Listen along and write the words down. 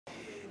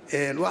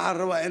waxaan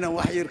rabaa inaan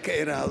wax yar ka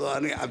iraahdo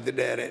aniga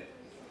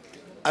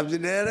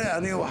cabdidheere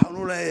aniga waxaan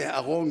u leeyahay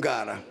aqoon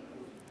gaar ah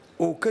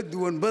oo ka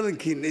duwan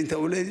badankiina inta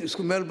uu leeyahay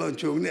isku meel baan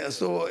joognay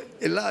asoo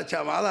ilaa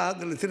jaamacadaha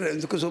hadda la tiraa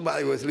inta ka soo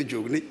baxay waa isla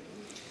joognay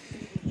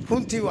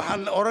runtii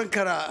waxaan oran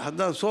karaa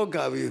haddaan soo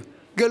gaabiyo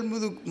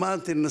galmudug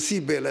maanta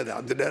nasiib bay leedahay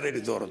cabdidheere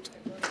inay doorato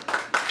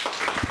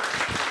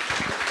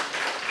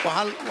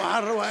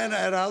waxaan rabaa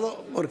inaan iraahdo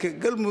marka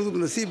galmudug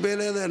nasiib bay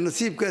leedahay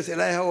nasiibkaas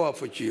ilaahay ha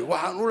waafajiyo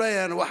waxaan u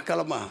leeyahay wax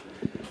kale maaha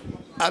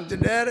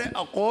cabdidheere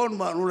aqoon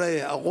baan u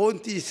leeyahay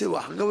aqoontiisa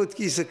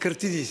waxqabadkiisa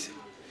kartidiisa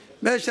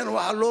meeshan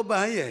waxa loo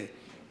baahan yahay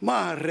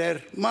maaha reer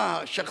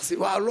maaha shakhsi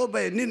waxa loo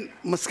baahan nin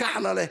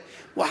maskaxna leh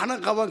waxna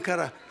qaban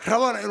kara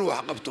rabana inuu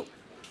wax qabto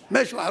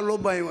meesha waxa loo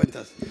baahan yahay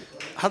intaas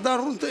haddaan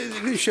runta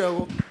idin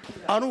sheego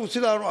anigu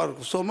sidaan u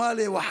arko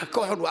Soomaaliya waxa ka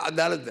xun waa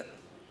cadaaladda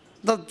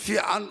dad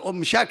fiican oo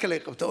mashaakil ay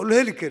qabta oo la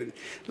heli karin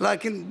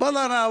laakiin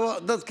badanaaba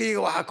dadkayga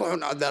waxa ka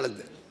xun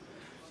cadaaladda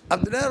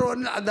cabdidheere waa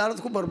nin cadaalad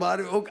ku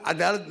barbaaray og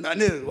cadaalad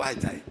macnaheedu waxay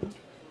tahay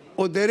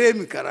oo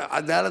dareemi kara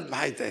cadaalad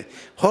maxay tahay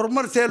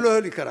horumar see loo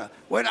heli karaa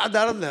waa in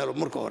cadaalad la helo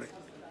marka hore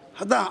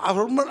haddaan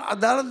horumar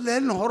cadaalad la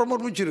helin horumar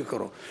ma jiri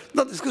karo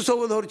dad iska soo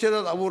wada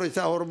horjeedad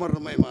abuuraysaa horumarna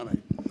ma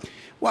imaanayo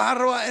waxaan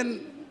rabaa in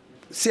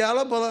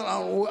siyaalo badan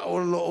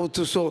aan u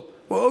tuso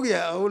oo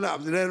ogyahay awla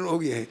cabdidheere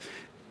ogyahay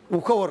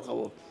uu ka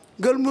warqabo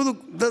galmudug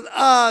dad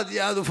aad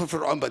iyo aad u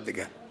firfircoon baa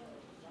degan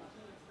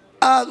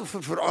aad u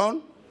firfircoon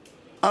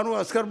anu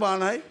askar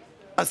baanahay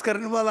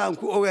askarnimada aan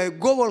ku ogahay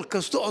gobol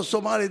kasta oo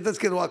Soomaaliya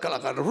dadkeeda waa kala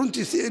aqaan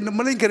runtii si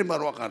malayn karin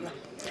baan u aqaan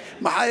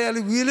maxaa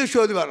yeelay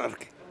wiilashoodii baan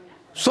arkay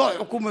soo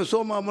xukuumay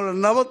soo maamula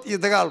nabad iyo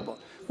dagaalba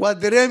waa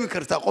dareemi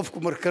kartaa qofku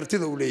marka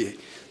kartida uu leeyahay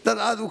dad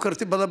aad u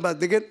karti badan baa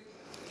degan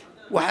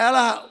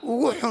waxyaalaha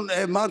ugu xun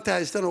ee maanta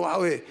haystana waxa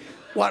weeye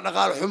waa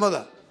dhaqaale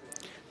xumada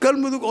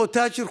galmudug oo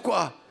taajir ku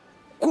ah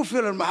ku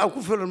filan maxaa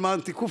ku filan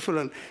maanta ku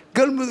filan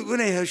galmudug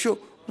inay hesho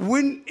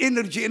wind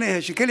energy inay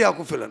hesho kaliya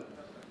ku filan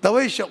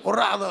dabaysha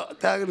qoraxda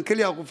taagan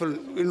kaliya ku filan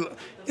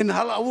in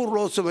hal abuur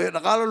loo sameeyo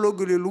dhaqaale loo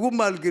geliyo lagu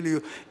maalgeliyo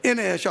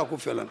inay hesho ku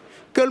filan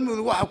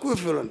galmudug waxa ku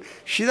filan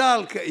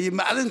shidaalka iyo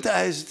macdanta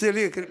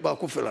haystay baa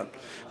ku filan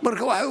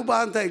marka waxay u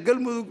baahan tahay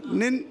galmudug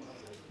nin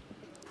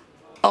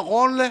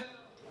aqoon leh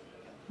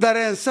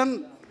dareensan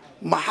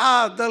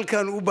maxaa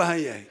dalkan u baahan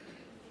yahay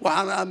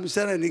waxaan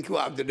aaminsanahay ninkii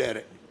waa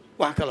cabdidheere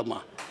wax kale ma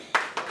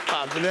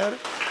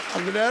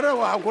cabdidheere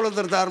waxaan kula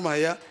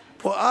dardaarmayaa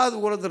oo aad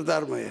ugula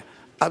dardaarmaya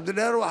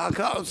cabdidheere waxaan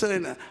kaa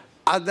codsanaynaa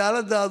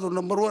cadaaladaadu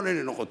number 1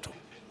 inay noqoto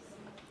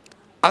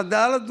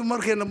cadaaladu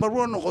markay number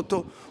 1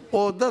 noqoto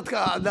oo dadka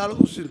cadaalad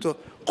u sinto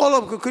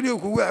qodobka kaliya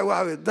kugu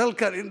waxa weeye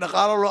dalkan in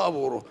dhaqaale loo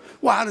abuuro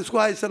waxaan isku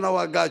haysanaa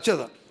waa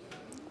gaajada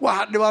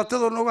waxa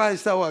dhibaatada nooga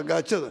haystaa waa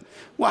gaajada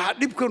waxa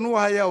dhibka nooga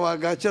haya waa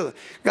gaajada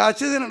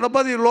gaajadina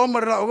dhabadii loo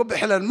marina uga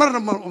bixilaan marna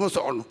uma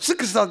socono si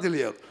kasta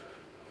diliyay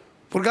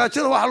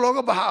gaajada waxa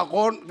looga baxa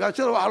aqoon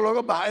gaajada waxa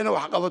looga baxa in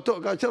wax qabato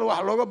gaajada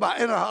waxa looga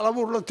baxa in hal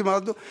abuur la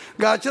timaado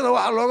gaajada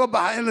waxa looga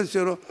baxa in la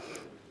siro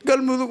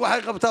galmudug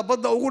waxay qabtaa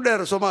badda ugu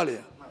dheer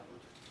Soomaaliya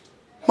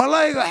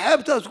malayga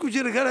xeebtaas ku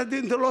jira kala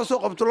diinta loo soo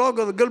qabto loo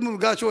gado galmudug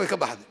gaajo way ka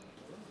baxday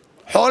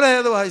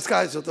xoolaheeda waxa iska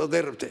haysato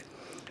deyrabtay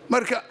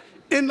marka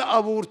in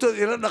abuurto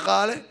ila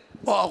dhaqaale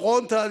oo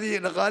aqoontaadii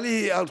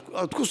dhaqaalihii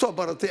aad ku soo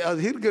baratay aad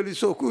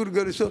hirgeliso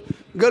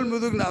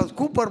galmudugna aad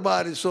ku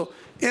barbaariso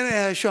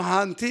inay hesho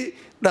hanti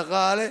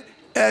dhaqaale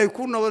ay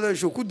ku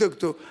nabadasho ku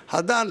degto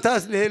haddaan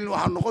taas la helin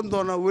waxaan noqon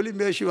doonaa weli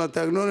meeshii baan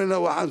taagnoonayna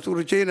waxaan soo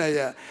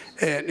rajaynayaa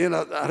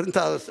inaad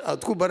arrintaas aad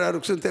ku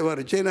baraarugsantahay waan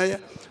rajaynayaa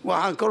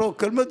waxaan kaloo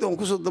kelmad aan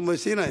ku soo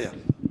dambaysiinayaa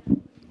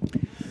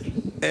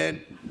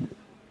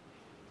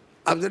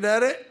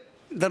cabdidheere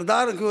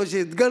dardaaranka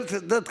hoosay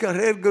dadka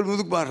reer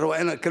galmudug baan rabaa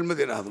inaan kelmad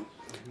iraahdo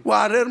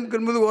waa reer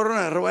galmudug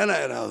oranay rabaa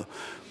inaan iraahdo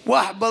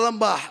wax badan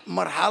baa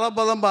marxalo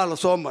badan baa la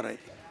soo maray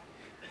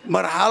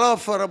marxalo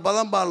fara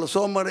badan baa la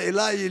soo maray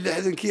ilaa iyo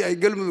 60kii ay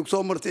galmudug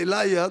soo martay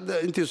ilaa iyo hadda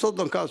intii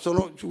 30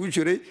 sano ugu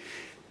jiray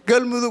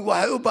galmudug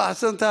waxay u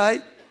baahan tahay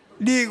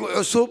dhiig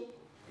cusub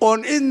oon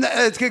idna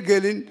aad ka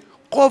gelin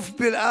qof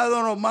bil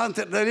aadan oo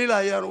maanta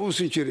dhaliilayaan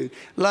uusan jirin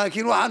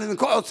laakiin waxaan idin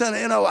ka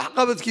codsanayaa inaad wax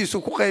qabadkiisa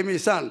ku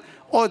qiimeysaan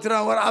oo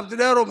tiraan war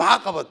cabdidheere maxaa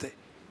qabatay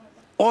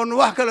oo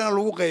wax kale aan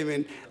lagu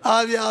qiimeyn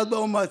aad iyo aad baa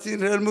u mahadsan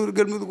reer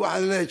galmudug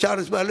waxaan leeyahay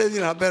Charles baa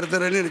leeyahay beer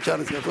dareelina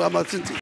Charles waa mahadsantii